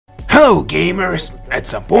Hello gamers! At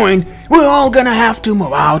some point, we're all gonna have to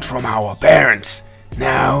move out from our parents.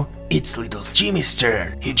 Now, it's little Jimmy's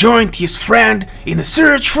turn. He joined his friend in a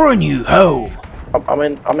search for a new home. I'm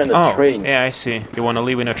in a train. Yeah, I see. You wanna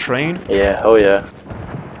live in a train? Yeah, oh yeah.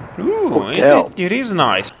 Ooh, it is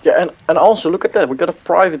nice. Yeah, and also look at that, we got a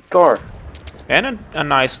private car. And a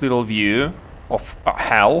nice little view of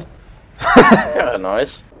hell. Yeah,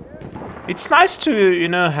 nice. It's nice to, you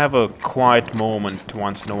know, have a quiet moment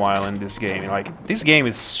once in a while in this game. Like, this game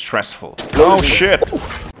is stressful. Oh shit!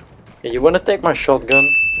 Yeah, you wanna take my shotgun?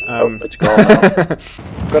 Oh, it's gone now.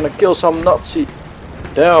 I'm gonna kill some Nazi.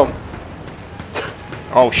 Damn.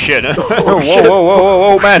 Oh shit! Oh, whoa, shit.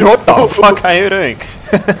 whoa, man! What the fuck are you doing?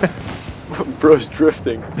 Bro's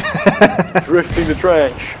drifting. Drifting the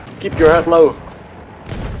trash. Keep your head low.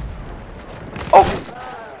 Oh!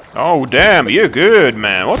 Oh damn! You're good,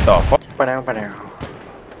 man. What the fuck? Oh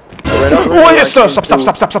yes, stop!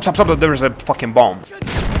 There's a fucking bomb.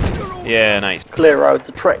 Yeah, nice. Clear out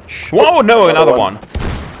the trash. Whoa, no, another one.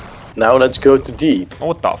 Now let's go to D.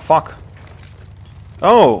 What the fuck?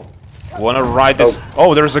 Oh, wanna ride this?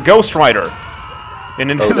 Oh, there's a Ghost Rider.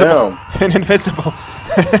 An invisible. An invisible.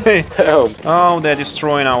 Damn. Oh, they're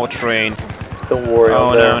destroying our train. Don't worry.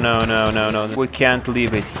 Oh no. We can't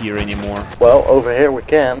leave it here anymore. Well, over here we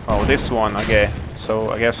can. Oh, this one. Okay.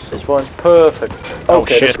 So I guess. This one's perfect. Oh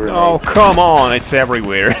Okay, shit! Oh come on! It's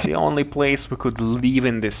everywhere. The only place we could leave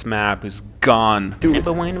in this map is gone.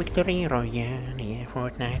 Number one victory royale, yeah,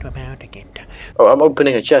 Fortnite about to get. Oh, I'm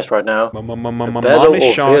opening a chest right now. Battle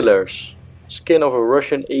of Villers. Skin of a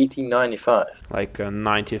Russian 1895. Like a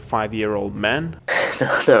 95-year-old man.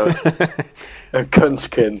 No. A gun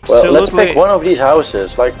skin. Well, let's pick one of these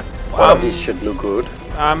houses. Like, one of these should look good.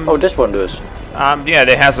 Oh, this one does. Yeah,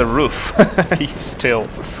 it has a roof. Still.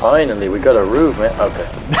 Finally, we got a roof, man. Okay.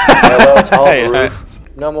 Well, it's half a roof.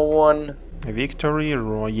 Number one. Victory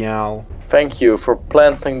Royale. Thank you for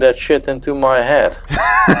planting that shit into my head.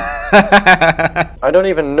 I don't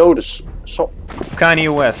even know this. So it's Kanye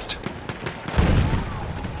West.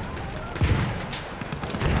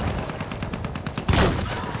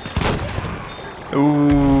 Ooh.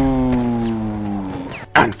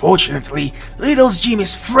 Unfortunately, little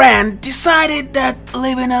Jimmy's friend decided that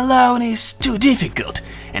living alone is too difficult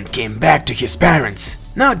and came back to his parents.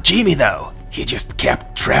 Not Jimmy though, he just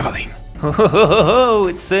kept traveling. Oh,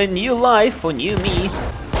 it's a new life for new me.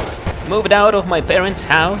 Moved out of my parents'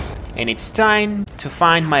 house and it's time to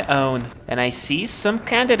find my own. And I see some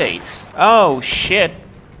candidates. Oh shit.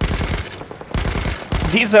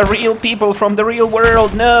 These are real people from the real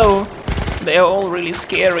world, no! They're all really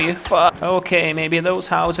scary. Fuck. Okay, maybe those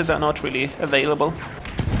houses are not really available.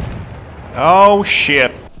 Oh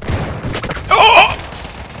shit. Oh!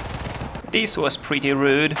 This was pretty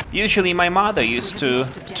rude. Usually my mother used to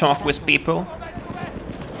talk with people.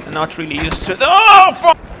 Not really used to. Oh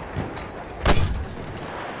fuck!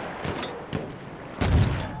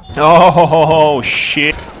 Oh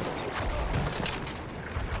shit.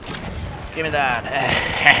 Give me that.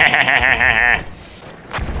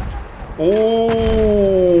 Ooh,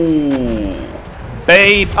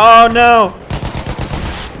 babe! Oh no!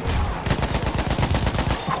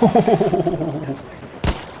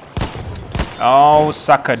 Oh,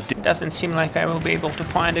 sucker! Doesn't seem like I will be able to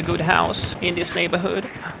find a good house in this neighborhood.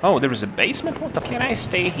 Oh, there is a basement. What the? Can I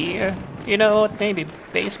stay here? You know what? Maybe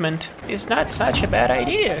basement is not such a bad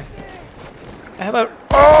idea. How about?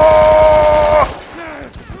 Oh!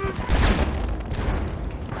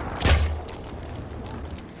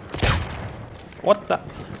 What the?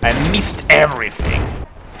 I missed everything.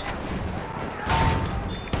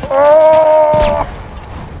 Oh!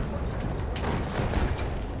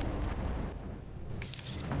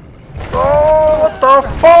 Oh, what the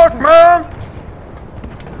fuck, man?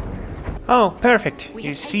 Oh, perfect.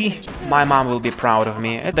 You see, my mom will be proud of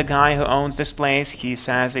me. The guy who owns this place, he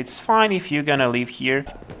says it's fine if you're gonna live here.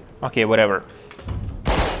 Okay, whatever.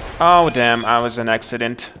 Oh, damn, I was an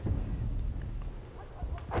accident.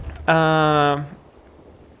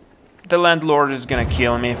 The landlord is gonna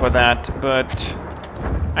kill me for that, but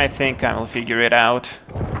I think I will figure it out.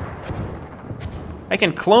 I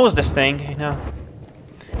can close this thing, no.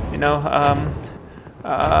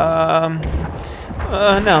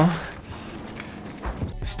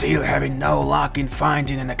 Still having no luck in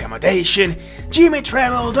finding an accommodation, Jimmy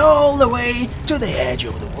traveled all the way to the edge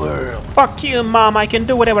of the world. Fuck you, Mom, I can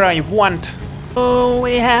do whatever I want. Oh,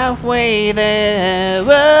 we halfway there.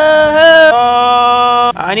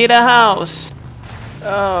 Whoa. I need a house.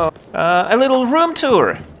 Oh, a little room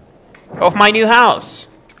tour of my new house.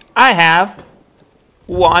 I have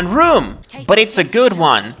one room, but it's a good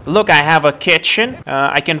one. Look, I have a kitchen.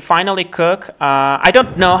 I can finally cook. I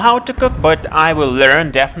don't know how to cook, but I will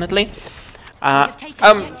learn definitely.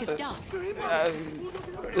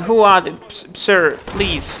 Who are the... Sir,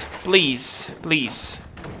 please, please, please.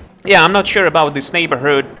 Yeah, I'm not sure about this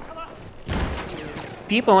neighborhood.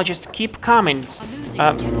 People just keep coming.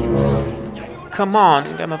 Come on,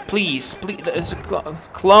 please, please. It's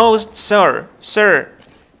closed, sir. Sir,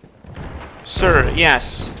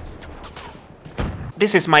 yes.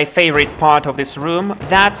 This is my favorite part of this room.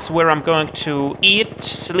 That's where I'm going to eat,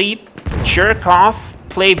 sleep, jerk off,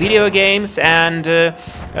 play video games, and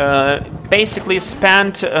basically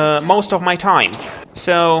spend most of my time.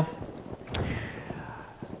 So,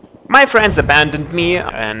 my friends abandoned me,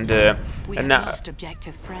 and now... lost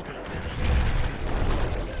objective Freddy.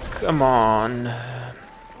 Come on.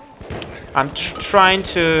 I'm trying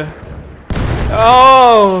to...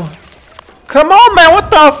 Oh! Come on, man!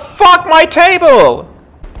 What the fuck? My table!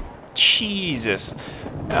 Jesus.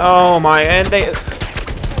 Oh my... And they...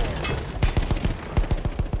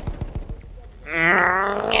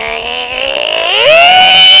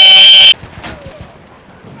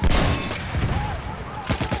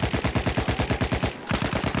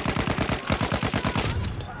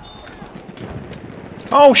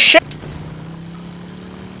 Oh shit!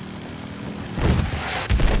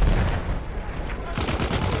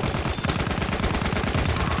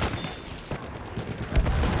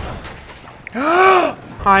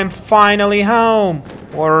 I'm finally home!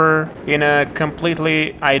 Or in a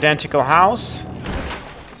completely identical house.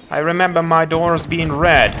 I remember my doors being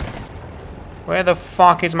red. Where the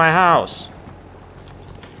fuck is my house?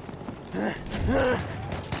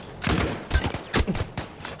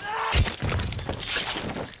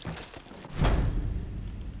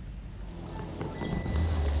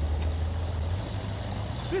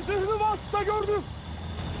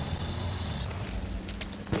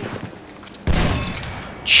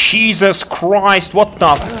 Jesus Christ, what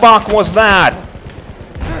the fuck was that?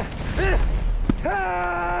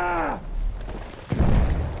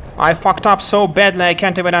 I fucked up so badly I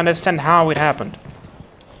can't even understand how it happened.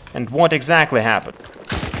 And what exactly happened.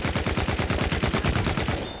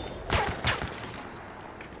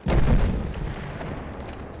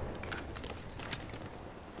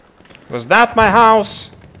 Was that my house?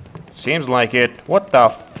 Seems like it. What the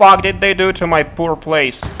fuck did they do to my poor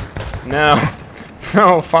place? No.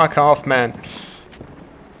 No, fuck off, man.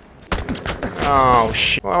 Oh,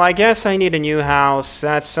 shit. Well, I guess I need a new house.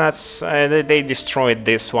 They destroyed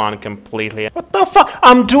this one completely. What the fuck?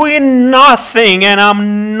 I'm doing nothing and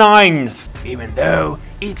I'm 9th. Even though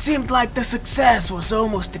it seemed like the success was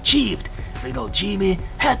almost achieved, little Jimmy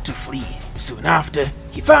had to flee. Soon after,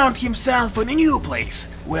 he found himself in a new place,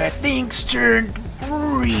 where things turned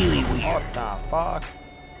really weird. What the fuck?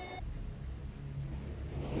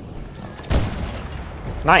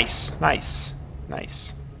 Nice, nice,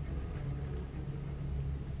 nice.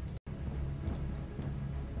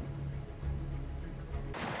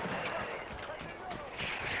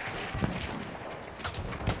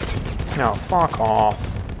 No, fuck off.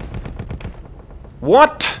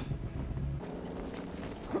 What?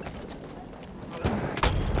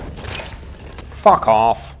 Fuck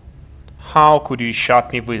off. How could you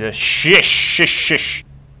shot me with a shish?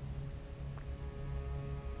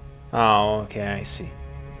 Oh, okay, I see.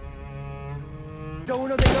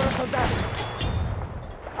 Uno dei loro soldati.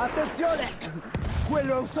 Attenzione!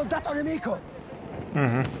 Quello è un soldato nemico.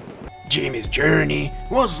 Jimmy's journey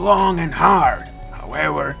was long and hard.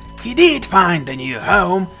 However, he did find a new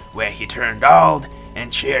home where he turned old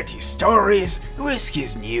and shared his stories with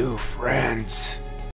his new friends.